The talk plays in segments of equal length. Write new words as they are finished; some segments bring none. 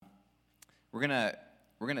We're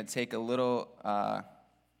gonna take a little.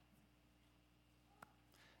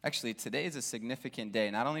 Actually, today is a significant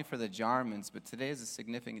day, not only for the Jarmans, but today is a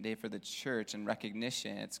significant day for the church and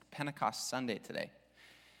recognition. It's Pentecost Sunday today,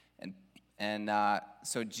 and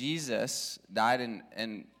so Jesus died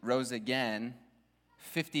and rose again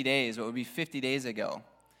 50 days. What would be 50 days ago,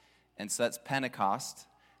 and so that's Pentecost,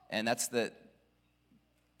 and that's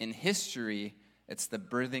in history. It's the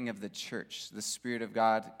birthing of the church. The Spirit of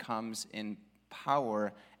God comes in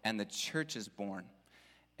power, and the church is born.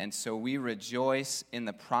 And so we rejoice in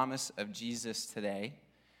the promise of Jesus today,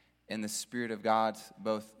 in the Spirit of God,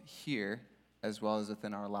 both here as well as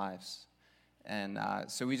within our lives. And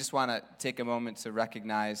so we just want to take a moment to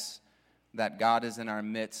recognize that God is in our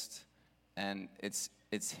midst, and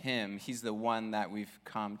it's Him. He's the one that we've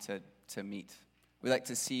come to meet. We like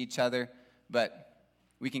to see each other, but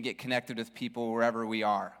we can get connected with people wherever we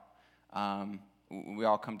are. We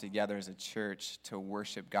all come together as a church to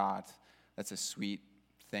worship God. That's a sweet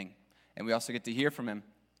thing. And we also get to hear from Him.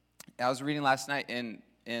 I was reading last night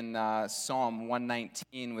in Psalm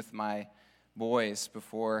 119 with my boys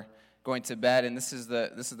before going to bed, and this is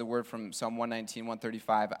the word from Psalm 119,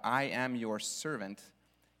 135. I am your servant.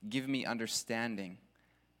 Give me understanding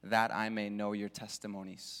that I may know your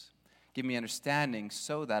testimonies. Give me understanding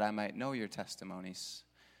so that I might know your testimonies.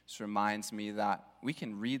 This reminds me that we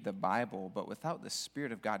can read the Bible, but without the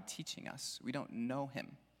Spirit of God teaching us, we don't know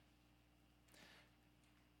Him.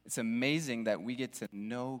 It's amazing that we get to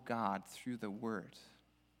know God through the Word.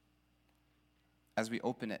 As we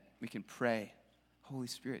open it, we can pray, Holy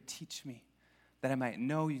Spirit, teach me, that I might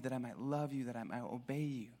know you, that I might love you, that I might obey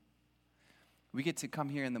you. We get to come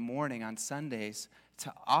here in the morning on Sundays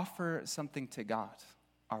to offer something to God,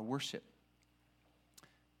 our worship.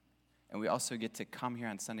 And we also get to come here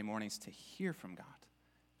on Sunday mornings to hear from God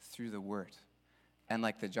through the Word. And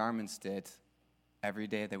like the Jarmans did, every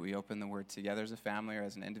day that we open the Word together as a family or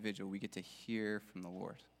as an individual, we get to hear from the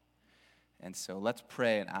Lord. And so let's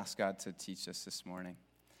pray and ask God to teach us this morning.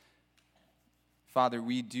 Father,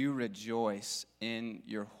 we do rejoice in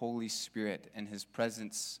your Holy Spirit and His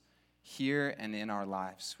presence here and in our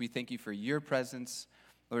lives. We thank you for your presence,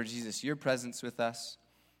 Lord Jesus, your presence with us.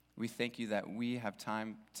 We thank you that we have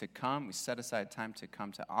time to come. We set aside time to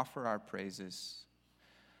come to offer our praises.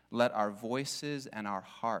 Let our voices and our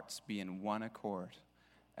hearts be in one accord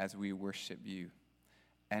as we worship you.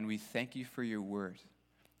 And we thank you for your word.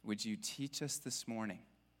 Would you teach us this morning?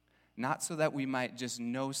 Not so that we might just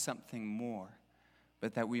know something more,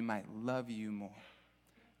 but that we might love you more,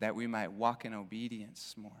 that we might walk in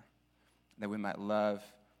obedience more, that we might love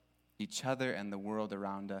each other and the world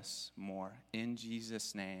around us more. In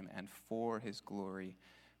Jesus' name and for His glory,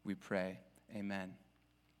 we pray. Amen.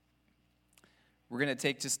 We're going to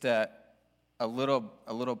take just a little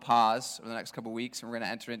pause over the next couple weeks, and we're going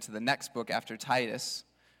to enter into the next book after Titus,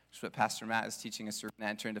 which is what Pastor Matt is teaching us. We're going to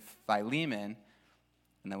enter into Philemon,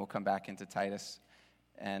 and then we'll come back into Titus.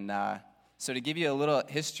 And so to give you a little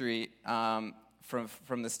history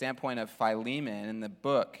from the standpoint of Philemon in the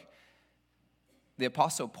book, the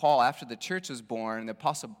Apostle Paul, after the church was born, the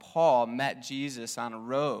Apostle Paul met Jesus on a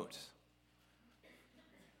road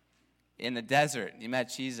in the desert. He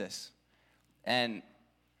met Jesus. And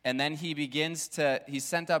then he's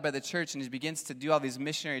sent out by the church, and he begins to do all these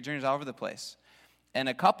missionary journeys all over the place. And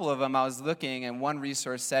a couple of them, I was looking, and one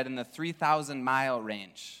resource said in the 3,000-mile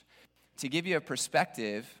range. To give you a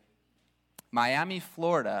perspective, Miami,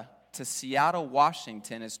 Florida to Seattle,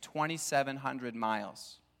 Washington is 2,700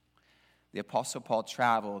 miles. The Apostle Paul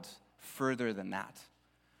traveled further than that.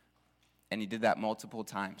 And he did that multiple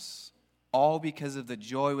times. All because of the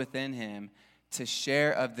joy within him to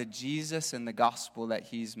share of the Jesus and the gospel that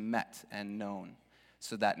he's met and known,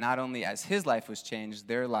 so that not only as his life was changed,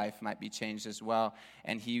 their life might be changed as well.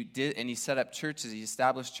 And he set up churches. He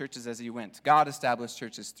established churches as he went. God established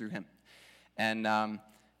churches through him. And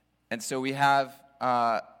so we have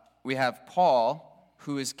Paul,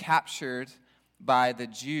 who is captured by the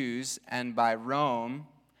Jews and by Rome,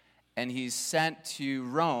 and he's sent to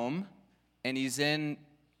Rome, and he's in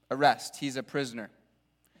arrest. He's a prisoner.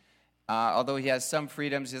 Although he has some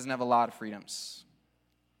freedoms, he doesn't have a lot of freedoms.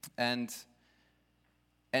 And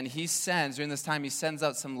he sends, during this time, he sends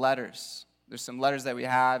out some letters. There's some letters that we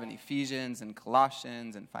have in Ephesians and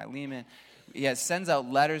Colossians and Philemon. He sends out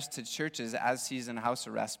letters to churches as he's in house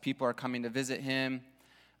arrest. People are coming to visit him.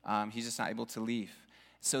 He's just not able to leave.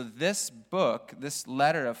 So this book, this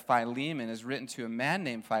letter of Philemon, is written to a man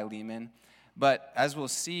named Philemon. But as we'll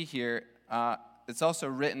see here, it's also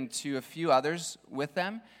written to a few others with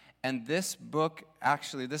them. And this book,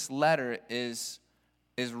 actually, this letter is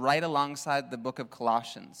right alongside the book of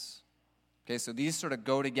Colossians. Okay, so these sort of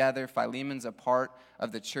go together. Philemon's a part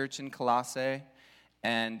of the church in Colossae,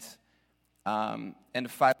 and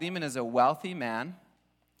Philemon is a wealthy man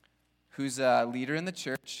who's a leader in the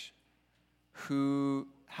church who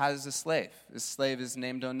has a slave. His slave is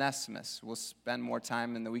named Onesimus. We'll spend more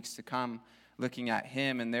time in the weeks to come looking at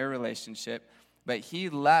him and their relationship. But he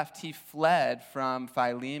fled from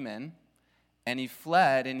Philemon, and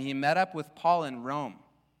he met up with Paul in Rome.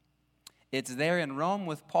 It's there in Rome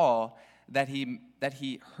with Paul that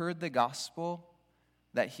he heard the gospel,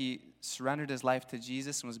 that he surrendered his life to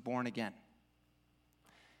Jesus and was born again.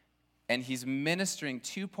 And he's ministering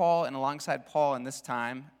to Paul and alongside Paul in this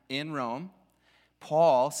time in Rome.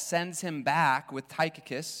 Paul sends him back with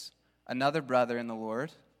Tychicus, another brother in the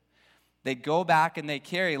Lord. They go back and they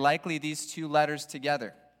carry likely these two letters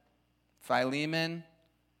together. Philemon,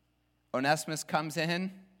 Onesimus comes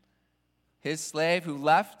in, his slave who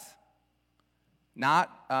left,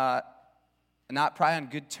 not probably on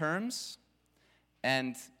good terms,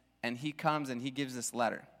 and he comes and he gives this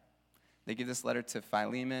letter. They give this letter to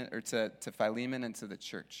Philemon and to the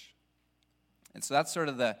church. And so that's sort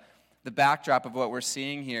of the backdrop of what we're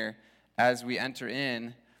seeing here as we enter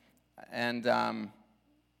in, and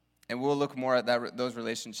we'll look more at those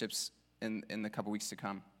relationships in the couple weeks to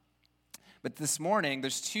come. But this morning,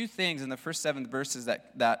 there's two things in the first 7 verses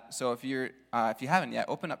that so if you haven't yet,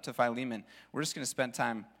 open up to Philemon. We're just going to spend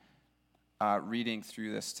time reading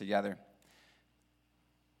through this together.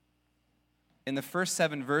 In the first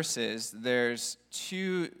 7 verses, there's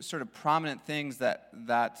two sort of prominent things that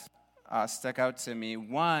stuck out to me.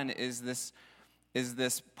 One is this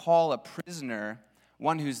Paul, a prisoner,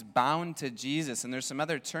 one who's bound to Jesus. And there's some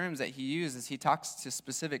other terms that he uses. He talks to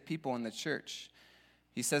specific people in the church.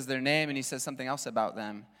 He says their name and he says something else about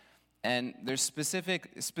them. And there's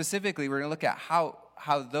specifically, we're going to look at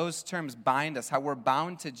how those terms bind us, how we're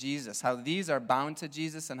bound to Jesus, how these are bound to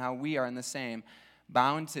Jesus and how we are in the same,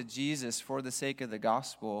 bound to Jesus for the sake of the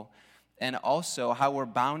gospel. And also how we're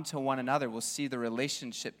bound to one another. We'll see the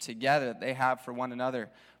relationship together that they have for one another.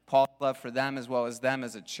 Paul's love for them as well as them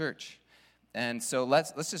as a church. And so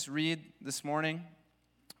let's just read this morning.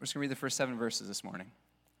 We're just going to read the first 7 verses this morning.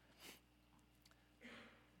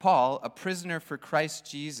 Paul, a prisoner for Christ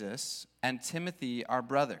Jesus, and Timothy, our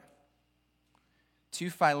brother. To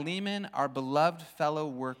Philemon, our beloved fellow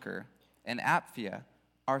worker, and Apphia,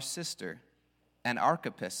 our sister, and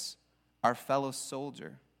Archippus, our fellow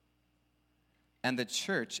soldier, and the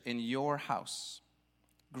church in your house.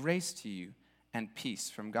 Grace to you and peace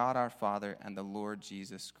from God our Father and the Lord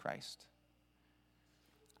Jesus Christ.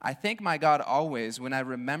 I thank my God always when I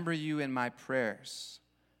remember you in my prayers,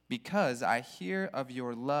 because I hear of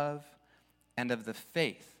your love and of the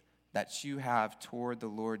faith that you have toward the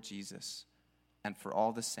Lord Jesus and for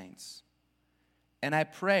all the saints. And I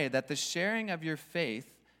pray that the sharing of your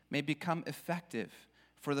faith may become effective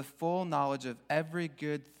for the full knowledge of every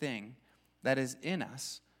good thing that is in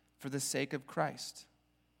us for the sake of Christ.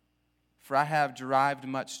 For I have derived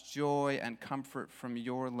much joy and comfort from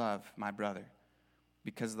your love, my brother,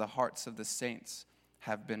 because the hearts of the saints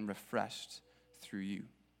have been refreshed through you.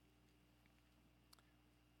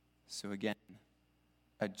 So again,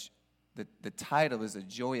 the title is A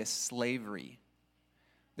Joyous Slavery.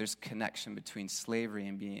 There's connection between slavery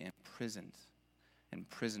and being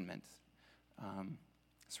imprisonment.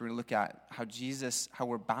 So we're going to look at how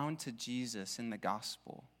we're bound to Jesus in the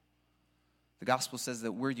gospel. The gospel says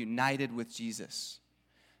that we're united with Jesus.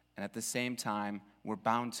 And at the same time, we're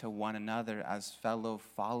bound to one another as fellow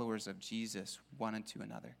followers of Jesus, one unto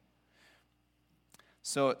another.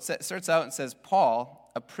 So it starts out and says,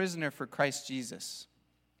 Paul, a prisoner for Christ Jesus.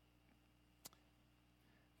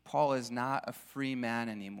 Paul is not a free man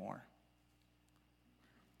anymore.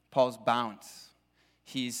 Paul's bound.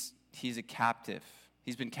 He's a captive.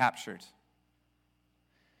 He's been captured.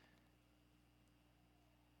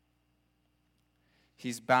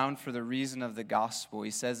 He's bound for the reason of the gospel. He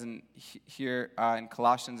says here in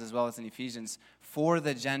Colossians as well as in Ephesians, for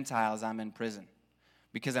the Gentiles I'm in prison.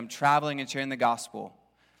 Because I'm traveling and sharing the gospel.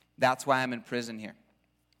 That's why I'm in prison here.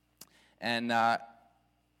 And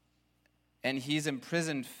he's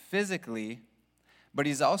imprisoned physically, but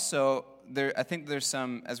he's also, I think there's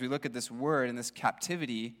some, as we look at this word and this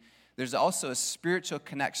captivity, there's also a spiritual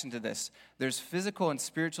connection to this. There's physical and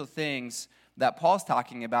spiritual things that Paul's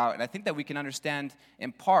talking about, and I think that we can understand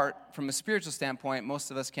in part from a spiritual standpoint.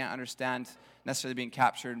 Most of us can't understand necessarily being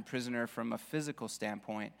captured and prisoner from a physical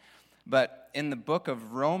standpoint. But in the book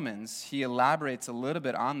of Romans, he elaborates a little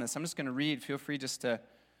bit on this. I'm just going to read. Feel free just to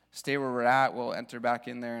stay where we're at. We'll enter back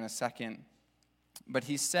in there in a second. But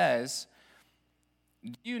he says,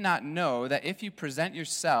 Do you not know that if you present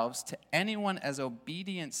yourselves to anyone as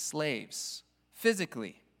obedient slaves,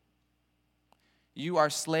 physically, you are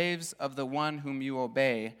slaves of the one whom you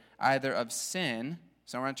obey, either of sin,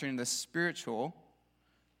 so we're entering the spiritual,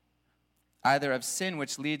 either of sin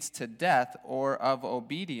which leads to death, or of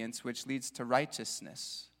obedience which leads to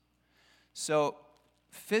righteousness. So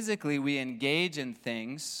physically we engage in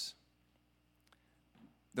things.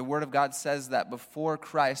 The Word of God says that before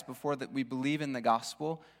Christ, before that we believe in the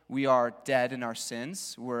gospel, we are dead in our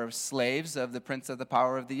sins. We're slaves of the prince of the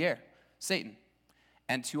power of the air, Satan,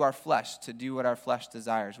 and to our flesh, to do what our flesh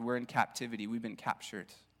desires. We're in captivity. We've been captured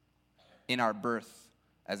in our birth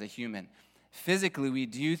as a human. Physically, we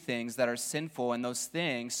do things that are sinful, and those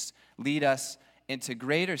things lead us into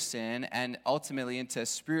greater sin and ultimately into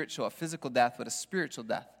a physical death, but a spiritual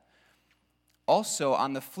death. Also,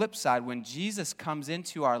 on the flip side, when Jesus comes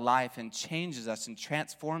into our life and changes us and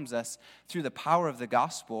transforms us through the power of the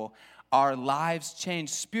gospel, our lives change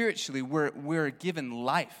spiritually. We're given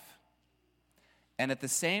life. And at the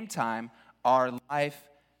same time, our life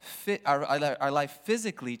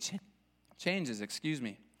physically changes.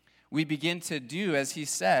 We begin to do, as he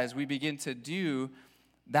says, we begin to do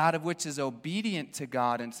that of which is obedient to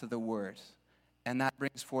God and to the word. And that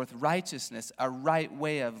brings forth righteousness, a right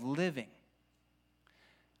way of living.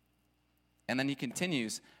 And then he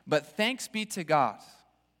continues, but thanks be to God.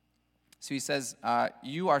 So he says,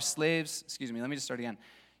 you are slaves, let me just start again.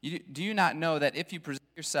 Do you not know that if you present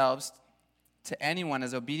yourselves to anyone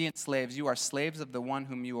as obedient slaves, you are slaves of the one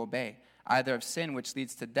whom you obey, either of sin which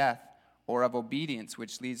leads to death, or of obedience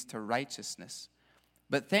which leads to righteousness.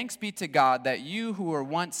 But thanks be to God that you who were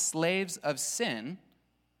once slaves of sin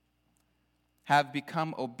have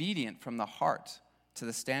become obedient from the heart to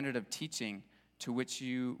the standard of teaching to which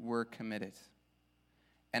you were committed.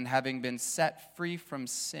 And having been set free from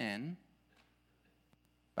sin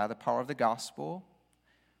by the power of the gospel,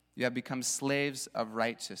 you have become slaves of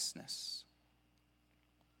righteousness.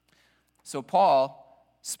 So Paul,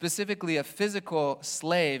 specifically a physical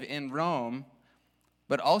slave in Rome,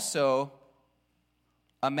 but also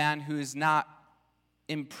a man who is not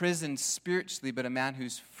imprisoned spiritually, but a man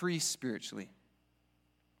who's free spiritually.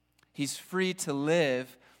 He's free to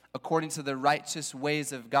live according to the righteous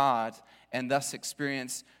ways of God and thus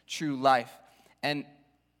experience true life. And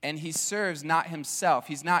he serves not himself.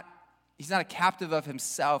 He's not a captive of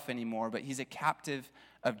himself anymore, but he's a captive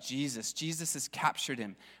of Jesus. Jesus has captured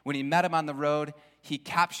him. When he met him on the road, he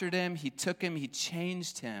captured him, he took him, he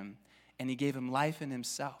changed him, and he gave him life in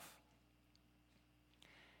himself.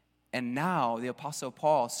 And now the Apostle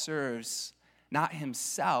Paul serves not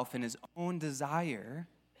himself in his own desire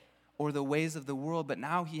or the ways of the world, but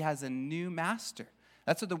now he has a new master.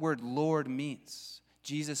 That's what the word Lord means.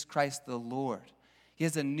 Jesus Christ the Lord. He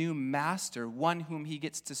has a new master, one whom he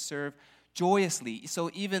gets to serve joyously. So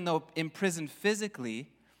even though imprisoned physically,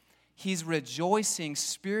 he's rejoicing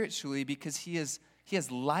spiritually because he has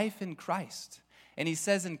life in Christ. And he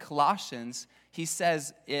says in Colossians, he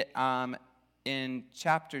says it in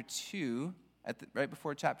chapter 2, right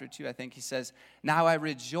before chapter 2, I think he says, now I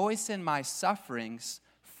rejoice in my sufferings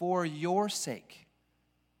for your sake.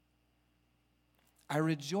 I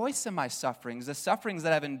rejoice in my sufferings, the sufferings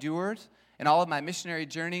that I've endured in all of my missionary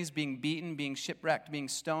journeys, being beaten, being shipwrecked, being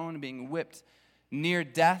stoned, being whipped, near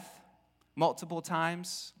death multiple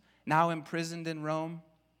times, now imprisoned in Rome.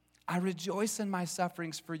 I rejoice in my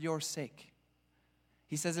sufferings for your sake.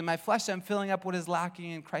 He says, in my flesh I'm filling up what is lacking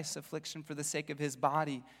in Christ's affliction for the sake of his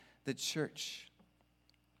body, the church.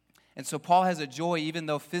 And so Paul has a joy, even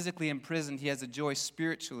though physically imprisoned, he has a joy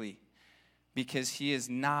spiritually because he is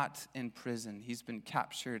not in prison. He's been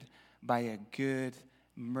captured by a good,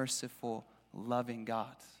 merciful, loving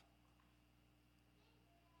God.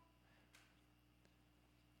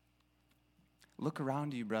 Look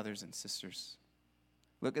around you, brothers and sisters.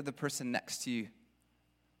 Look at the person next to you.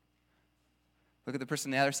 Look at the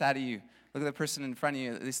person on the other side of you. Look at the person in front of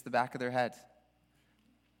you, at least the back of their head.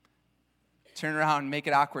 Turn around, make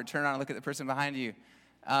it awkward. Turn around and look at the person behind you.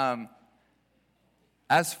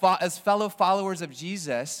 As fellow followers of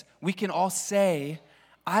Jesus, we can all say,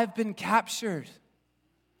 I've been captured.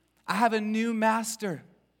 I have a new master.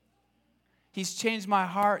 He's changed my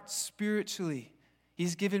heart spiritually.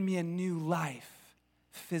 He's given me a new life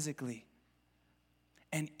physically.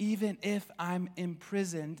 And even if I'm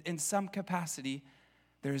imprisoned in some capacity,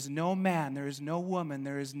 there is no man, there is no woman,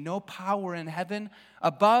 there is no power in heaven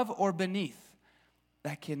above or beneath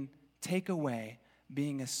that can take away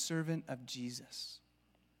being a servant of Jesus.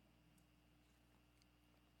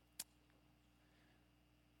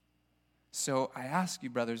 So I ask you,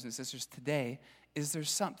 brothers and sisters, today, is there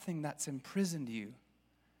something that's imprisoned you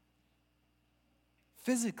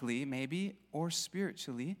physically maybe, or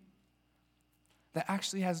spiritually, that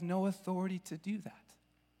actually has no authority to do that?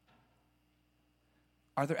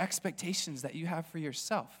 Are there expectations that you have for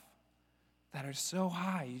yourself that are so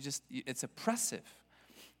high, it's oppressive?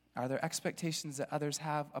 Are there expectations that others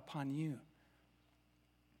have upon you?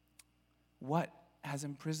 What has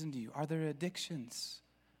imprisoned you? Are there addictions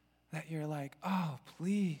that you're like, oh,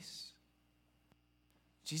 please?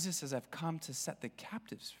 Jesus says, I've come to set the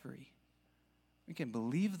captives free. We can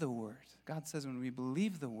believe the word. God says when we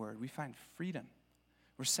believe the word, we find freedom.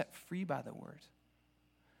 We're set free by the word.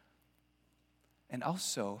 And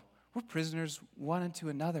also, we're prisoners one unto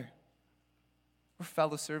another. We're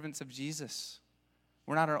fellow servants of Jesus.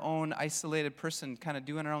 We're not our own isolated person kind of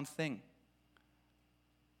doing our own thing.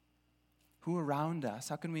 Who around us?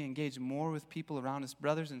 How can we engage more with people around us,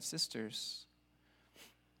 brothers and sisters,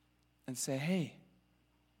 and say, hey,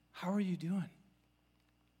 how are you doing?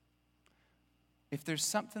 If there's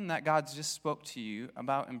something that God's just spoke to you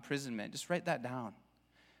about imprisonment, just write that down.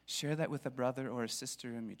 Share that with a brother or a sister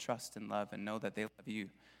whom you trust and love and know that they love you.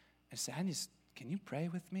 And say, can you pray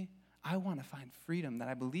with me? I want to find freedom that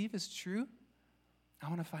I believe is true. I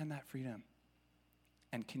want to find that freedom.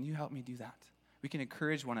 And can you help me do that? We can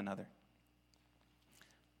encourage one another.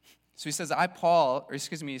 So he says, Paul,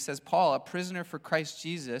 a prisoner for Christ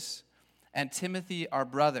Jesus, and Timothy, our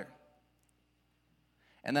brother.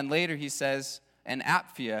 And then later he says, and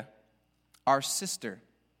Apphia, our sister.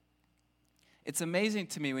 It's amazing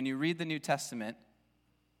to me when you read the New Testament,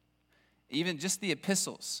 even just the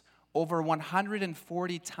epistles, over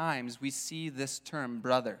 140 times we see this term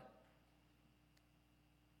brother.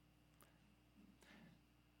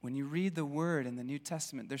 When you read the word in the New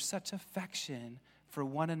Testament, there's such affection for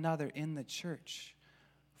one another in the church,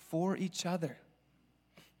 for each other.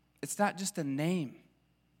 It's not just a name.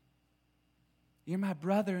 You're my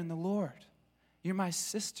brother in the Lord. You're my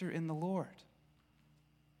sister in the Lord.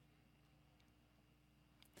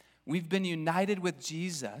 We've been united with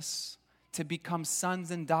Jesus to become sons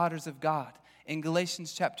and daughters of God. In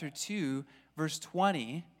Galatians chapter 2, verse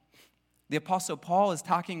 20, the Apostle Paul is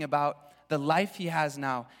talking about the life he has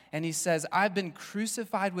now. And he says, I've been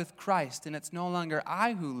crucified with Christ, and it's no longer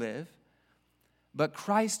I who live, but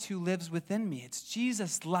Christ who lives within me. It's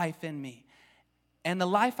Jesus' life in me. And the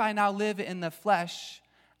life I now live in the flesh,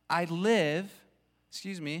 and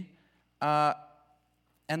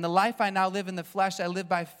the life I now live in the flesh, I live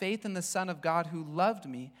by faith in the Son of God who loved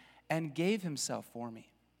me and gave himself for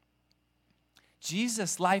me.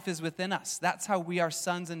 Jesus' life is within us. That's how we are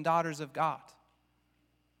sons and daughters of God.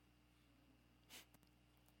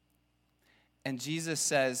 And Jesus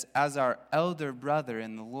says, as our elder brother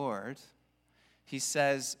in the Lord, he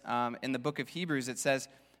says in the book of Hebrews, it says,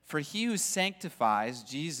 for he who sanctifies,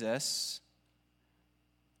 Jesus,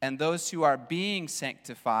 and those who are being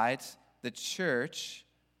sanctified, the church,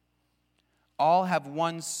 all have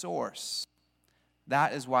one source.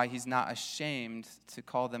 That is why he's not ashamed to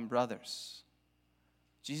call them brothers.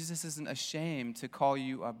 Jesus isn't ashamed to call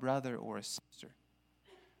you a brother or a sister.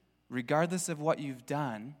 Regardless of what you've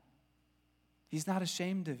done, he's not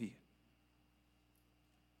ashamed of you.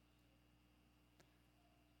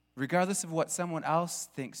 Regardless of what someone else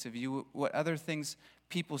thinks of you, what other things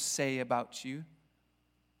people say about you,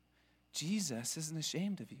 Jesus isn't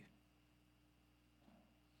ashamed of you.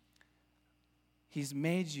 He's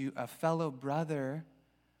made you a fellow brother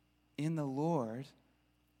in the Lord.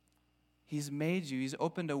 He's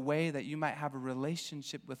opened a way that you might have a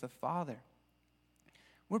relationship with a Father.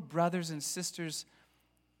 We're brothers and sisters,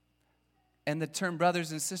 and the term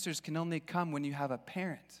brothers and sisters can only come when you have a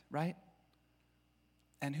parent, right?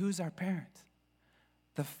 And who's our parent?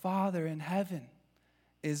 The Father in heaven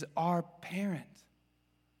is our parent.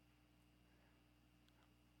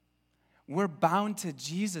 We're bound to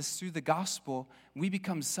Jesus through the gospel. We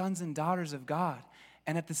become sons and daughters of God.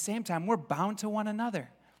 And at the same time, we're bound to one another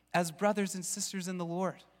as brothers and sisters in the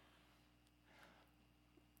Lord.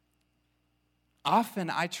 Often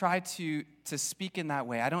I try to speak in that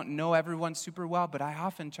way. I don't know everyone super well, but I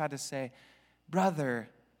often try to say, Brother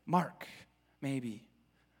Mark, maybe,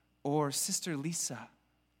 or Sister Lisa.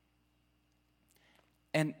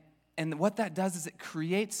 And what that does is it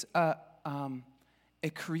creates a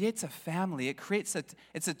family.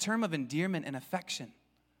 It's a term of endearment and affection.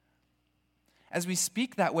 As we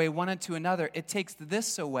speak that way one unto another, it takes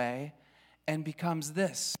this away and becomes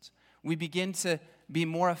this. We begin to be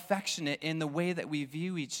more affectionate in the way that we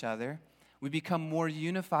view each other. We become more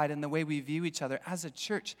unified in the way we view each other as a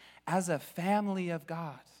church, as a family of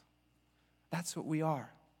God. That's what we are.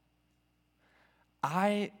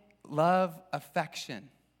 I love affection.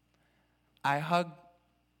 I hug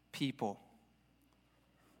people.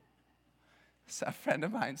 So a friend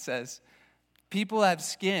of mine says, people have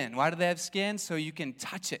skin. Why do they have skin? So you can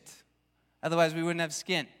touch it. Otherwise, we wouldn't have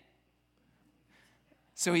skin.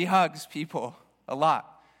 So he hugs people a lot.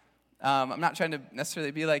 I'm not trying to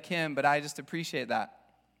necessarily be like him, but I just appreciate that.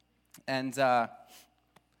 And I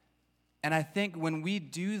think when we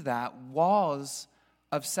do that, walls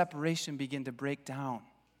of separation begin to break down.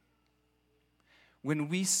 When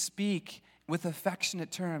we speak with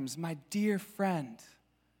affectionate terms, my dear friend,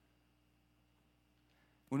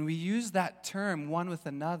 when we use that term one with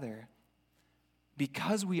another,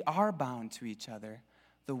 because we are bound to each other,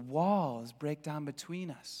 the walls break down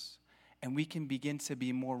between us, and we can begin to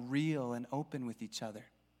be more real and open with each other.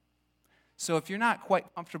 So if you're not quite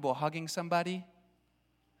comfortable hugging somebody,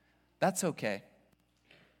 that's okay.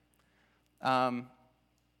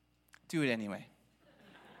 Do it anyway.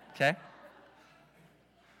 Okay?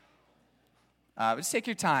 Just take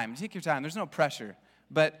your time. Take your time. There's no pressure.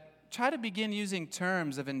 But try to begin using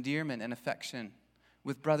terms of endearment and affection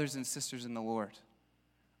with brothers and sisters in the Lord,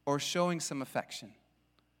 or showing some affection.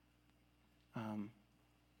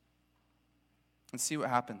 And see what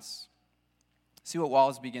happens. See what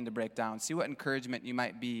walls begin to break down. See what encouragement you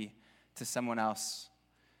might be to someone else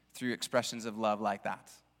through expressions of love like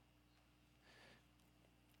that.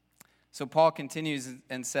 So Paul continues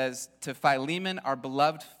and says, to Philemon, our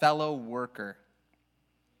beloved fellow worker.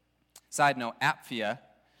 Side note, Apphia,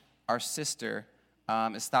 our sister,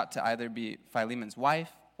 is thought to either be Philemon's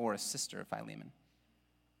wife or a sister of Philemon.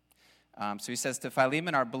 So he says, to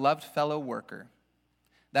Philemon, our beloved fellow worker.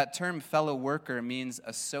 That term fellow worker means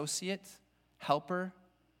associate, helper,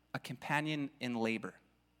 a companion in labor.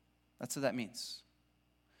 That's what that means.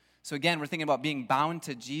 So again, we're thinking about being bound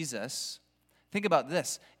to Jesus. Think about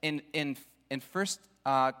this. In 1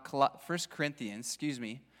 Corinthians,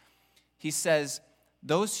 he says,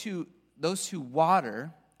 those who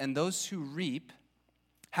water and those who reap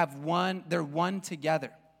they're one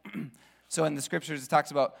together. So in the scriptures, it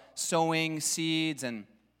talks about sowing seeds and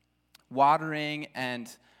watering and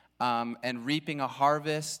reaping a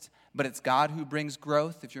harvest, but it's God who brings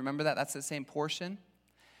growth. If you remember that, that's the same portion.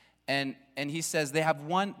 And he says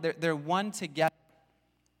they're one together.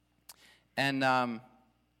 And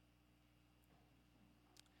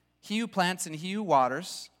he who plants and he who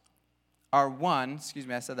waters are one.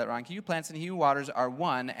 I said that wrong. He who plants and he who waters are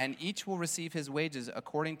one, and each will receive his wages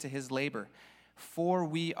according to his labor. For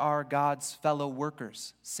we are God's fellow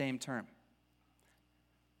workers. Same term.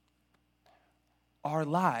 Our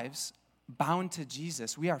lives, bound to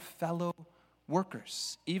Jesus, we are fellow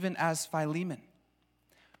workers, even as Philemon.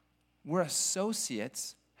 We're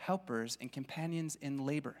associates, helpers, and companions in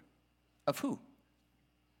labor. Of who?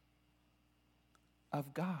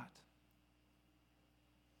 Of God.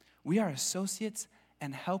 We are associates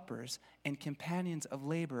and helpers and companions of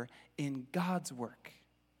labor in God's work.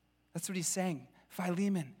 That's what he's saying.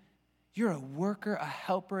 Philemon, you're a worker, a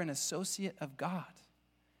helper, an associate of God.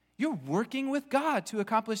 You're working with God to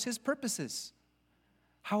accomplish his purposes.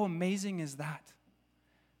 How amazing is that?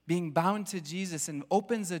 Being bound to Jesus and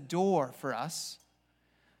opens a door for us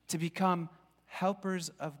to become helpers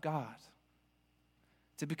of God,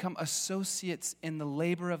 to become associates in the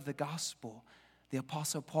labor of the gospel. The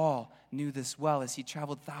Apostle Paul knew this well as he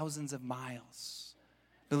traveled thousands of miles,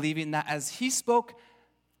 believing that as he spoke,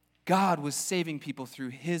 God was saving people through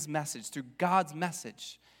his message, through God's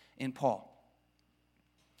message in Paul.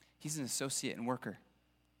 He's an associate and worker.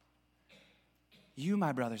 You,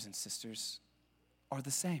 my brothers and sisters, are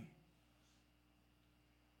the same.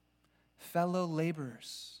 Fellow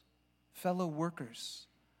laborers, fellow workers.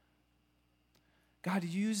 God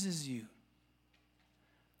uses you.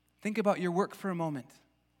 Think about your work for a moment.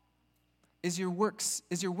 Is your work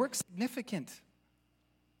significant?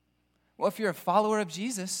 Well, if you're a follower of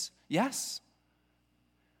Jesus, yes.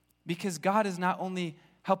 Because God is not only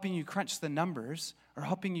helping you crunch the numbers or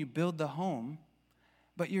helping you build the home,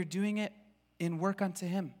 but you're doing it in work unto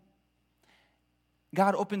him.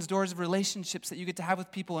 God opens doors of relationships that you get to have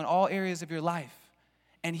with people in all areas of your life.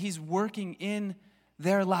 And he's working in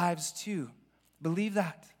their lives too. Believe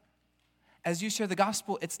that. As you share the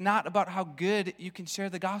gospel, it's not about how good you can share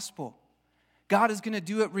the gospel. God is going to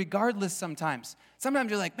do it regardless sometimes. Sometimes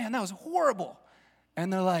you're like, man, that was horrible.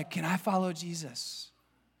 And they're like, can I follow Jesus?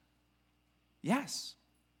 Yes.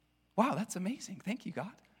 Wow, that's amazing. Thank you,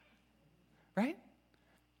 God. Right?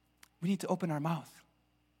 We need to open our mouth.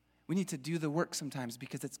 We need to do the work sometimes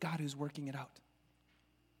because it's God who's working it out.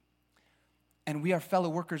 And we are fellow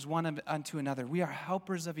workers one unto another. We are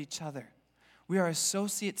helpers of each other. We are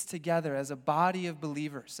associates together as a body of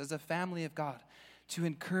believers, as a family of God, to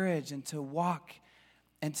encourage and to walk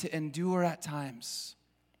and to endure at times.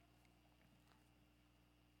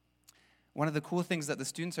 One of the cool things that the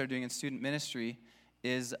students are doing in student ministry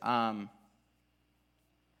is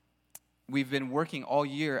we've been working all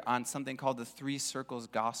year on something called the Three Circles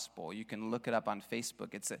Gospel. You can look it up on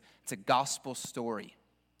Facebook. It's a gospel story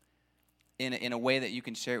in a way that you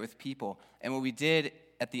can share it with people. And what we did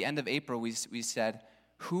at the end of April, we said,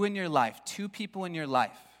 who in your life, 2 people in your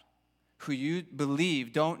life, who you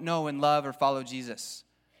believe don't know and love or follow Jesus,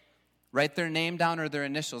 write their name down or their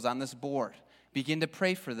initials on this board. Begin to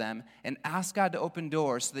pray for them and ask God to open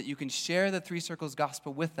doors so that you can share the Three Circles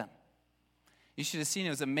Gospel with them. You should have seen it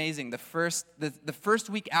was amazing. The first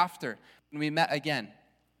week after, when we met again,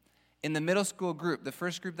 in the middle school group, the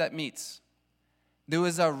first group that meets, there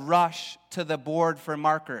was a rush to the board for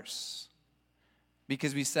markers.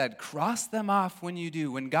 Because we said, cross them off when you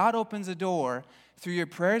do. When God opens a door, through your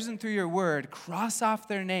prayers and through your word, cross off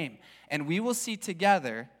their name. And we will see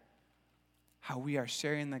together how we are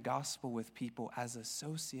sharing the gospel with people as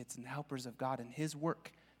associates and helpers of God in His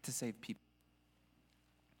work to save people.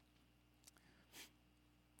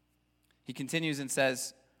 He continues and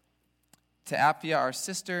says, to Apphia, our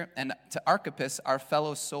sister, and to Archippus, our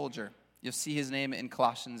fellow soldier. You'll see his name in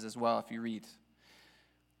Colossians as well if you read.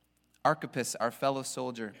 Archippus, our fellow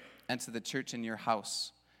soldier, and to the church in your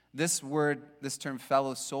house. This term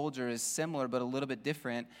fellow soldier is similar but a little bit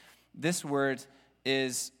different. This word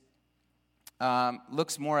is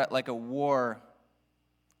looks more at like a war.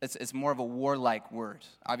 It's more of a warlike word.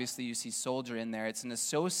 Obviously, you see soldier in there. It's an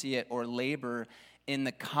associate or laborer in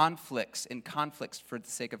the conflicts for the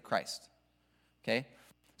sake of Christ. Okay?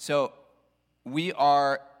 So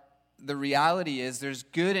the reality is there's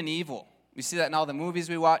good and evil. We see that in all the movies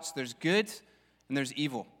we watch. There's good and there's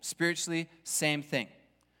evil. Spiritually, same thing.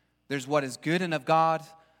 There's what is good and of God.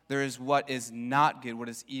 There is what is not good, what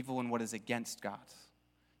is evil and what is against God.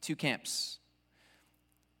 2 camps.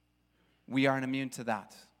 We aren't immune to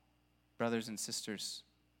that, brothers and sisters.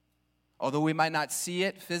 Although we might not see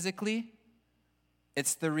it physically,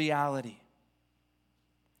 it's the reality.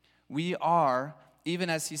 We are, even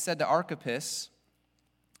as he said to Archippus,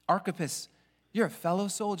 you're a fellow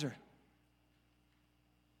soldier.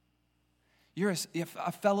 You're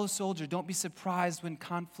a fellow soldier. Don't be surprised when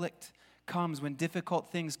conflict comes, when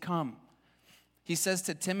difficult things come. He says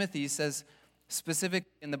to Timothy, he says, specific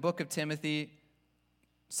in the book of Timothy,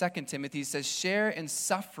 2 Timothy, he says, share in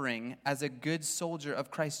suffering as a good soldier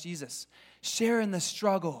of Christ Jesus. Share in the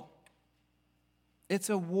struggle. It's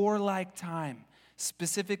a warlike time,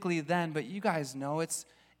 specifically then, but you guys know it's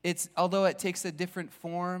although it takes a different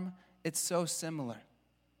form, it's so similar.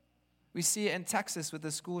 We see it in Texas with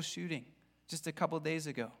the school shooting just a couple days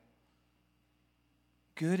ago.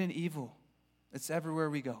 Good and evil. It's everywhere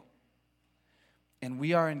we go. And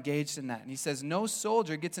we are engaged in that. And he says, no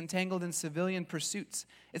soldier gets entangled in civilian pursuits.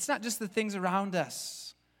 It's not just the things around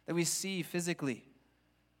us that we see physically.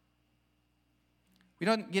 We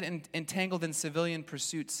don't get entangled in civilian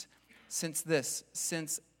pursuits since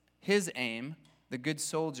his aim, the good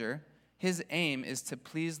soldier, his aim is to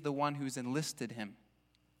please the one who's enlisted him.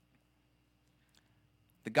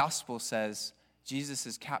 The gospel says Jesus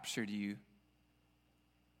has captured you.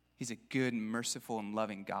 He's a good, merciful, and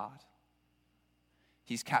loving God.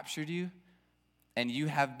 He's captured you, and you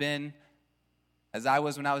have been, as I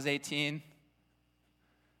was when I was 18.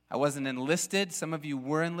 I wasn't enlisted. Some of you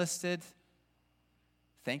were enlisted.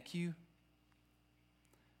 Thank you.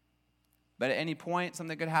 But at any point,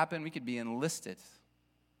 something could happen. We could be enlisted.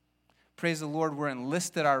 Praise the Lord, we're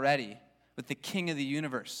enlisted already with the King of the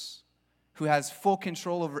universe, who has full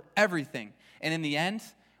control over everything. And in the end,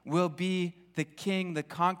 will be the king, the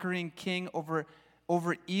conquering king over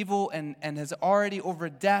evil and has already over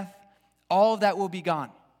death. All of that will be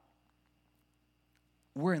gone.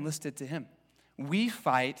 We're enlisted to him. We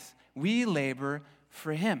fight, we labor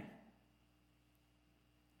for him.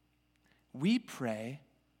 We pray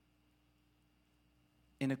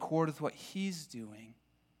in accord with what he's doing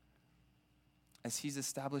as he's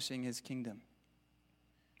establishing his kingdom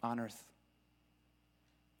on earth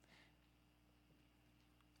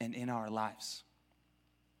and in our lives.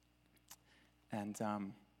 And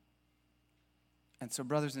so,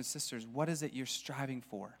 brothers and sisters, what is it you're striving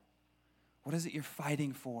for? What is it you're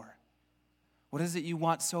fighting for? What is it you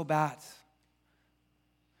want so bad?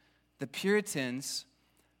 The Puritans,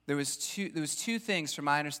 there was two things from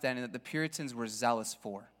my understanding that the Puritans were zealous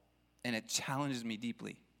for, and it challenges me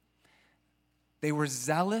deeply. They were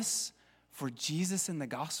zealous for Jesus and the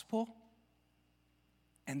gospel,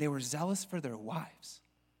 and they were zealous for their wives.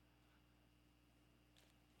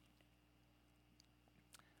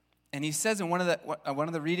 And he says in one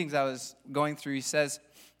of the readings I was going through, he says,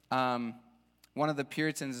 one of the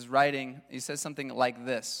Puritans is writing, he says something like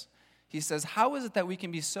this. He says, how is it that we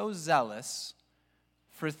can be so zealous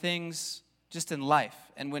for things just in life?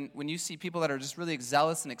 And when you see people that are just really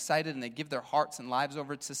zealous and excited and they give their hearts and lives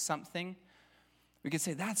over to something, we could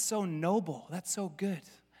say, that's so noble, that's so good.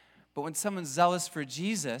 But when someone's zealous for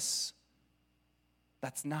Jesus,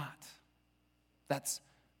 that's not. That's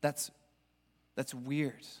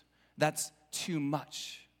weird. That's too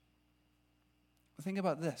much. Well, think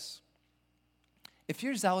about this. If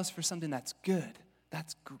you're zealous for something that's good,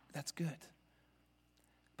 that's good.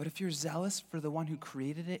 But if you're zealous for the one who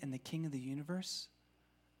created it and the King of the universe,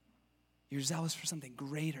 you're zealous for something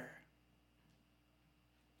greater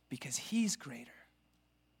because he's greater.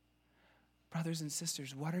 Brothers and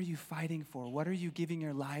sisters, what are you fighting for? What are you giving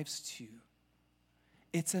your lives to?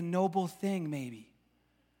 It's a noble thing, maybe.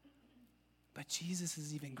 But Jesus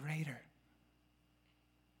is even greater.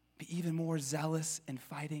 Be even more zealous in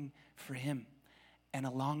fighting for him and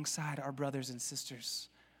alongside our brothers and sisters,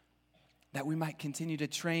 that we might continue to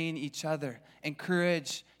train each other,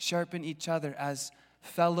 encourage, sharpen each other as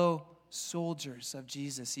fellow soldiers of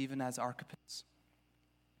Jesus, even as archipels.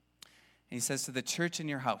 And he says to the church in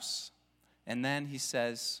your house, and then he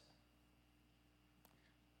says,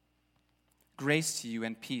 grace to you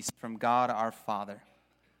and peace from God our Father,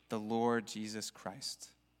 the Lord Jesus Christ.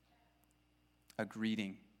 A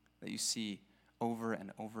greeting that you see over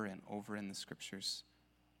and over and over in the scriptures.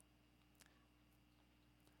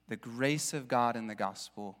 The grace of God in the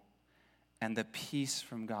gospel and the peace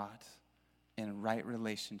from God in right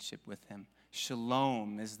relationship with him.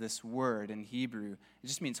 Shalom is this word in Hebrew. It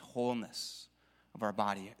just means wholeness of our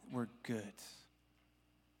body. We're good.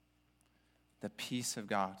 The peace of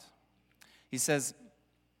God. He says,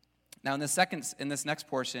 now in this next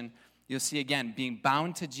portion, you'll see again, being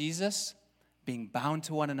bound to Jesus, being bound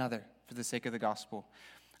to one another for the sake of the gospel.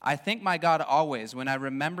 I thank my God always when I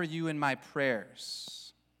remember you in my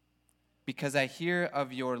prayers, because I hear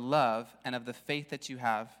of your love and of the faith that you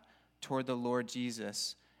have toward the Lord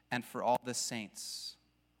Jesus and for all the saints.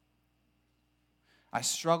 I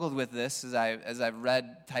struggled with this as I've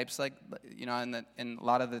read types like, in a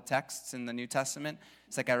lot of the texts in the New Testament.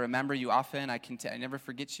 It's like, I remember you often, I never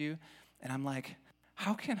forget you. And I'm like,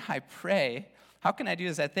 how can I pray? How can I do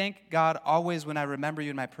this? I thank God always when I remember you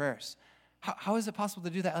in my prayers. How is it possible to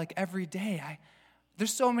do that like every day?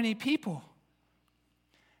 There's so many people.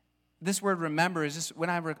 This word remember is just when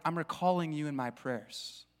I'm recalling you in my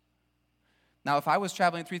prayers. Now, if I was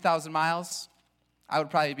traveling 3,000 miles, I would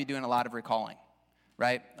probably be doing a lot of recalling,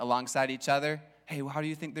 right? Alongside each other. Hey, how do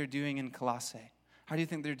you think they're doing in Colossae? How do you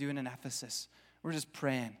think they're doing in Ephesus? We're just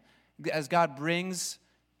praying. As God brings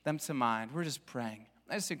them to mind, we're just praying.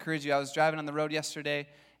 I just encourage you. I was driving on the road yesterday,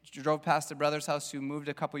 drove past a brother's house who moved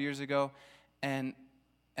a couple years ago, and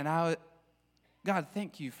God,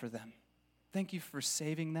 thank you for them. Thank you for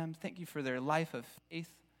saving them. Thank you for their life of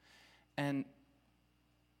faith. And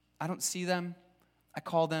I don't see them. I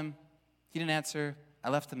called them. He didn't answer. I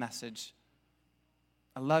left a message.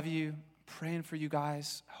 I love you. I'm praying for you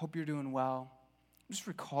guys. I hope you're doing well. I'm just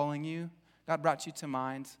recalling you. God brought you to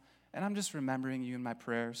mind, and I'm just remembering you in my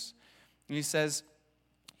prayers. And he says,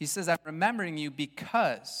 I'm remembering you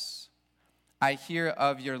because I hear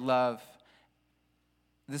of your love.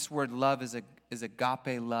 This word love is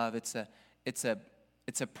agape love. It's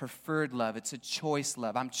a preferred love. It's a choice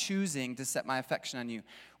love. I'm choosing to set my affection on you.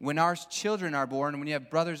 When our children are born, when you have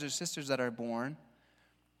brothers or sisters that are born,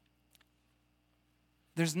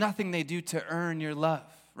 there's nothing they do to earn your love,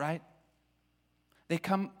 right? They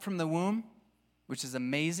come from the womb, which is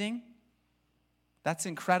amazing. That's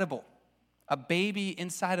incredible. A baby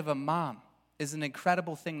inside of a mom is an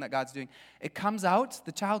incredible thing that God's doing. It comes out,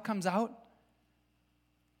 the child comes out,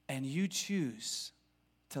 and you choose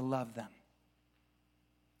to love them.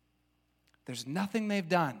 There's nothing they've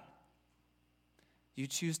done. You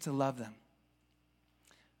choose to love them.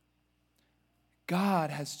 God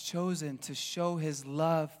has chosen to show his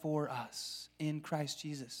love for us in Christ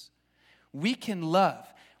Jesus. We can love.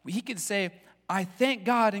 He can say, I thank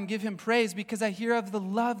God and give him praise because I hear of the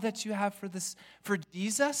love that you have for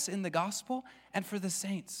Jesus in the gospel and for the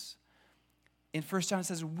saints. In 1 John it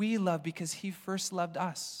says, we love because he first loved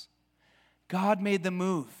us. God made the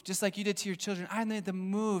move, just like you did to your children. I made the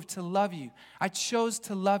move to love you. I chose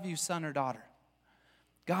to love you, son or daughter.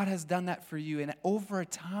 God has done that for you, and over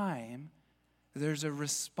time, there's a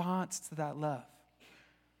response to that love.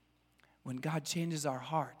 When God changes our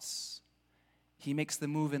hearts, he makes the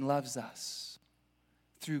move and loves us.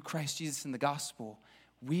 Through Christ Jesus in the gospel,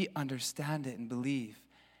 we understand it and believe,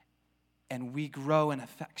 and we grow in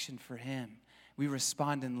affection for him. We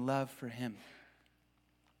respond in love for him.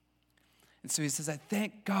 And so he says, I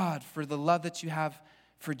thank God for the love that you have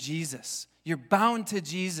for Jesus. You're bound to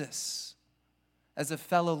Jesus as a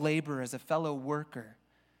fellow laborer, as a fellow worker.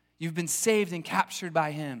 You've been saved and captured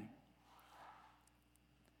by him.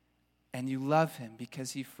 And you love him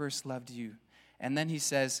because he first loved you. And then he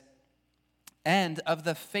says, and of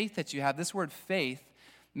the faith that you have. This word faith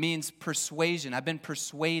means persuasion. I've been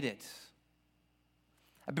persuaded.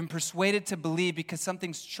 I've been persuaded to believe because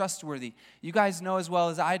something's trustworthy. You guys know as well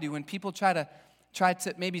as I do, when people try to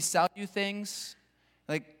maybe sell you things,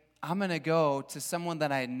 like, I'm going to go to someone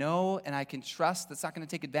that I know and I can trust that's not going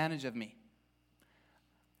to take advantage of me.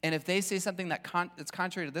 And if they say something that's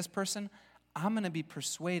contrary to this person, I'm going to be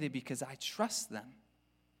persuaded because I trust them.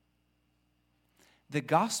 The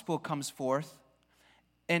gospel comes forth,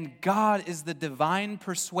 and God is the divine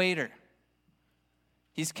persuader.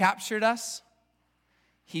 He's captured us.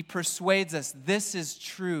 He persuades us. This is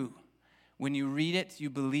true. When you read it, you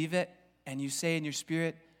believe it, and you say in your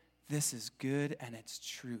spirit, this is good and it's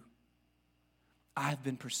true. I've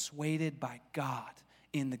been persuaded by God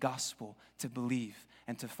in the gospel to believe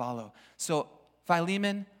and to follow. So,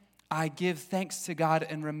 Philemon, I give thanks to God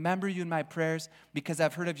and remember you in my prayers because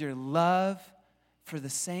I've heard of your love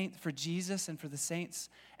for Jesus and for the saints,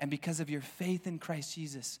 and because of your faith in Christ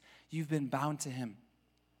Jesus, you've been bound to him.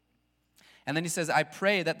 And then he says, I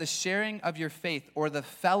pray that the sharing of your faith or the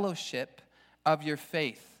fellowship of your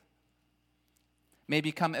faith may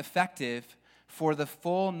become effective for the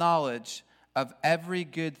full knowledge of every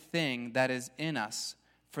good thing that is in us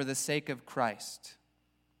for the sake of Christ.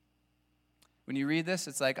 When you read this,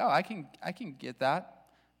 it's like, oh, I can get that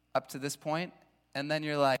up to this point. And then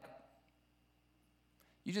you're like,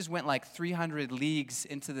 you just went like 300 leagues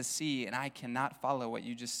into the sea, and I cannot follow what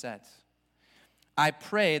you just said. I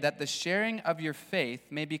pray that the sharing of your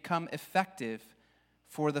faith may become effective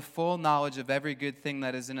for the full knowledge of every good thing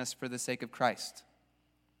that is in us for the sake of Christ.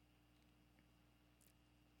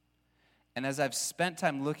 And as I've spent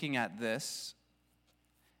time looking at this,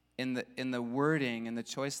 in the wording and the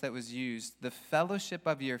choice that was used, the fellowship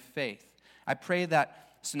of your faith, I pray that,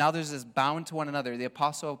 so now there's this bound to one another. The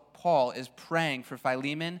Apostle Paul is praying for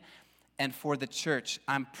Philemon and for the church.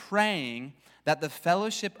 I'm praying that the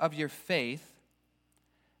fellowship of your faith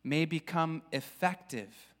may become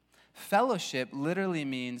effective. Fellowship literally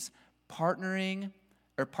means partnering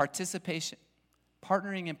or participation.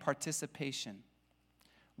 Partnering and participation.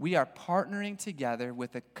 We are partnering together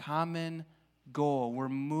with a common goal. We're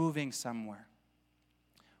moving somewhere.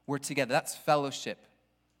 We're together. That's fellowship.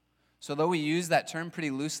 So though we use that term pretty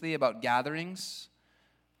loosely about gatherings,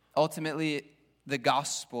 ultimately the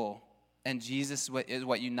gospel and Jesus is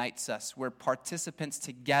what unites us. We're participants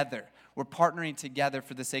together. We're partnering together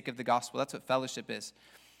for the sake of the gospel. That's what fellowship is.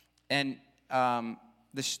 And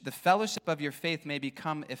the fellowship of your faith may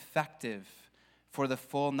become effective for the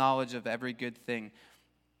full knowledge of every good thing.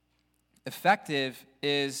 Effective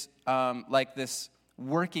is like this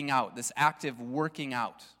working out, this active working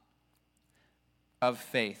out of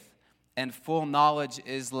faith. And full knowledge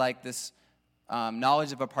is like this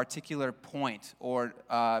knowledge of a particular point or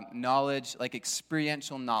knowledge, like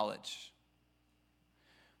experiential knowledge.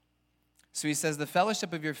 So he says the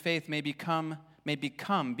fellowship of your faith may become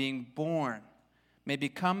being born, may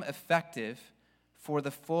become effective for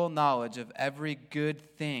the full knowledge of every good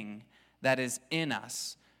thing that is in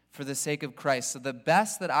us for the sake of Christ. So the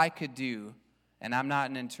best that I could do, and I'm not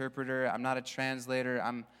an interpreter, I'm not a translator,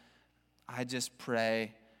 I just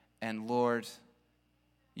pray, and Lord,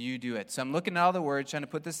 you do it. So I'm looking at all the words, trying to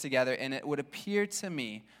put this together, and it would appear to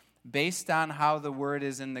me, based on how the word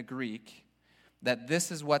is in the Greek, that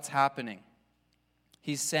this is what's happening.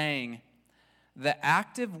 He's saying, the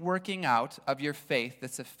active working out of your faith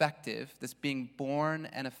that's effective, that's being born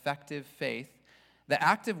and effective faith, the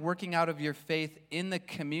active working out of your faith in the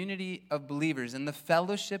community of believers, in the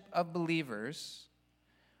fellowship of believers,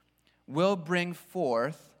 will bring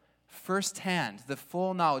forth firsthand, the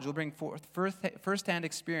full knowledge, will bring forth firsthand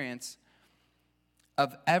experience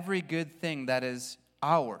of every good thing that is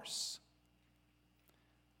ours.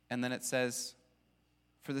 And then it says,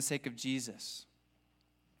 for the sake of Jesus.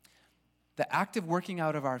 The active working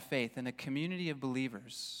out of our faith in a community of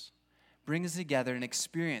believers brings together an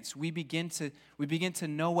experience. We begin to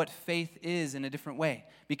know what faith is in a different way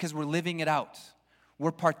because we're living it out.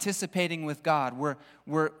 We're participating with God.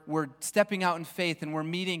 We're stepping out in faith and we're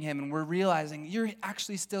meeting him and we're realizing you're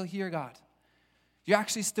actually still here, God. You're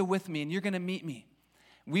actually still with me and you're going to meet me.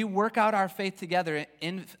 We work out our faith together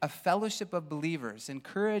in a fellowship of believers,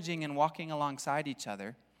 encouraging and walking alongside each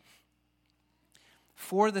other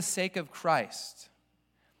for the sake of Christ.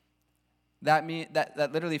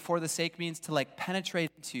 That literally for the sake means to like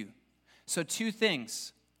penetrate into. So two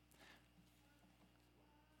things.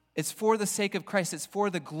 It's for the sake of Christ. It's for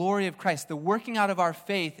the glory of Christ. The working out of our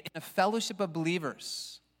faith in a fellowship of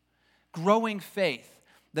believers, growing faith,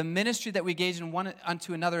 the ministry that we engage in one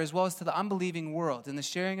unto another, as well as to the unbelieving world, in the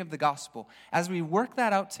sharing of the gospel. As we work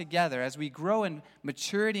that out together, as we grow in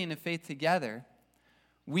maturity and in faith together,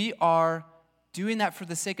 we are doing that for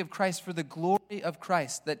the sake of Christ, for the glory of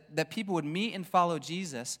Christ, that people would meet and follow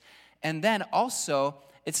Jesus. And then also,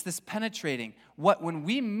 it's this penetrating. When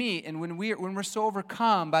we meet and when we're so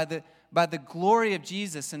overcome by the glory of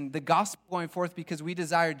Jesus and the gospel going forth because we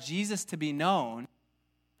desire Jesus to be known,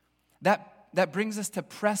 that brings us to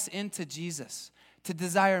press into Jesus, to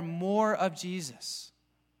desire more of Jesus.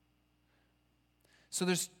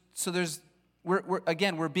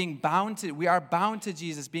 We're being bound to, we are bound to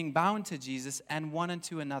Jesus, being bound to Jesus and one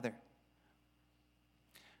unto another.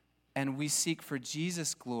 And we seek for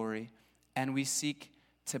Jesus' glory, and we seek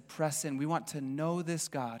to press in. We want to know this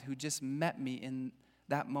God who just met me in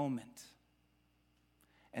that moment.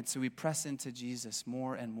 And so we press into Jesus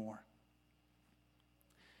more and more.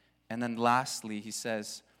 And then lastly, he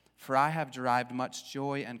says, "For I have derived much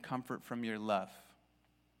joy and comfort from your love."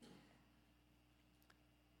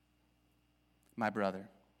 My brother,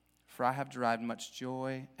 for I have derived much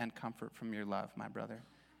joy and comfort from your love, my brother,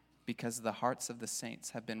 because the hearts of the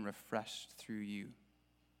saints have been refreshed through you.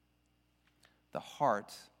 The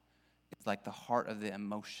heart is like the heart of the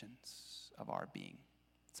emotions of our being.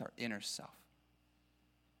 It's our inner self.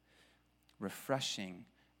 Refreshing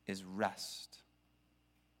is rest.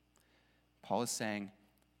 Paul is saying,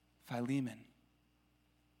 Philemon,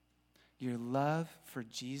 your love for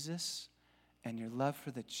Jesus and your love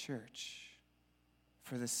for the church,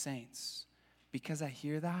 for the saints, because I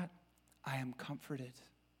hear that, I am comforted.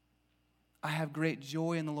 I have great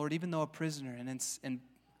joy in the Lord, even though a prisoner and in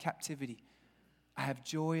captivity. I have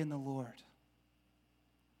joy in the Lord.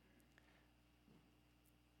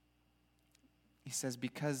 He says,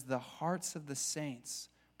 because the hearts of the saints,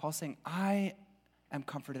 Paul's saying, I am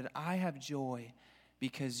comforted. I have joy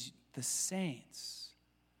because the saints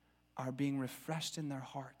are being refreshed in their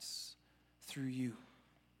hearts through you.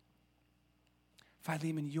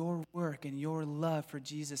 Philemon, your work and your love for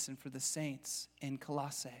Jesus and for the saints in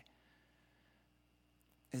Colossae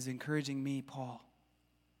is encouraging me, Paul.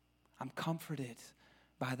 I'm comforted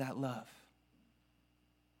by that love.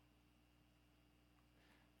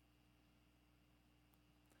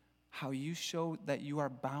 How you show that you are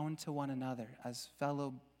bound to one another as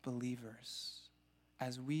fellow believers,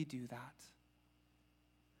 as we do that,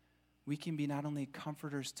 we can be not only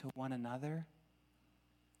comforters to one another,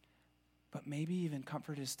 but maybe even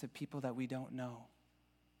comforters to people that we don't know,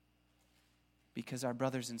 because our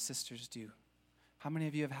brothers and sisters do. How many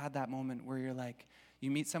of you have had that moment where you're like, you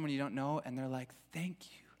meet someone you don't know, and they're like,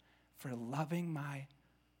 thank you for loving my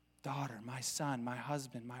daughter, my son, my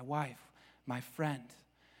husband, my wife, my friend,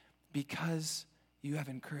 because you have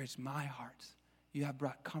encouraged my heart. You have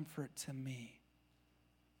brought comfort to me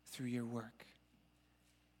through your work.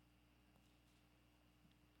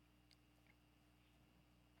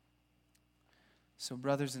 So,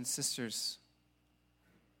 brothers and sisters,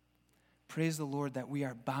 praise the Lord that we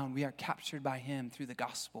are bound. We are captured by him through the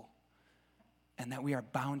gospel, and that we are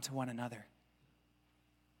bound to one another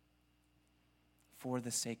for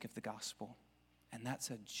the sake of the gospel. And that's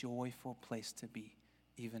a joyful place to be,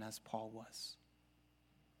 even as Paul was.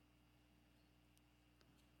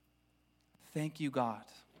 Thank you, God,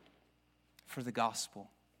 for the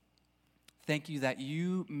gospel. Thank you that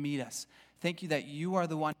you meet us. Thank you that you are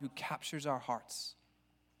the one who captures our hearts.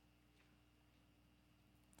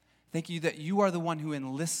 Thank you that you are the one who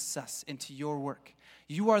enlists us into your work.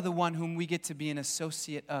 You are the one whom we get to be an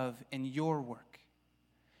associate of in your work.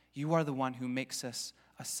 You are the one who makes us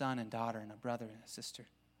a son and daughter and a brother and a sister.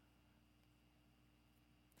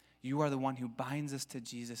 You are the one who binds us to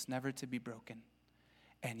Jesus, never to be broken.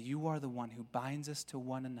 And you are the one who binds us to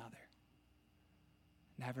one another,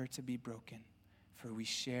 never to be broken, for we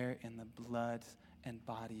share in the blood and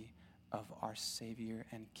body of our Savior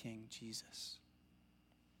and King Jesus.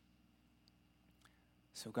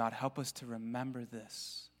 So God, help us to remember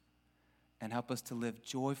this and help us to live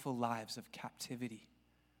joyful lives of captivity,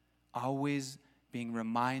 always being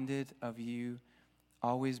reminded of you,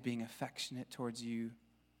 always being affectionate towards you.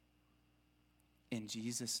 In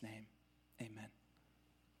Jesus' name, amen.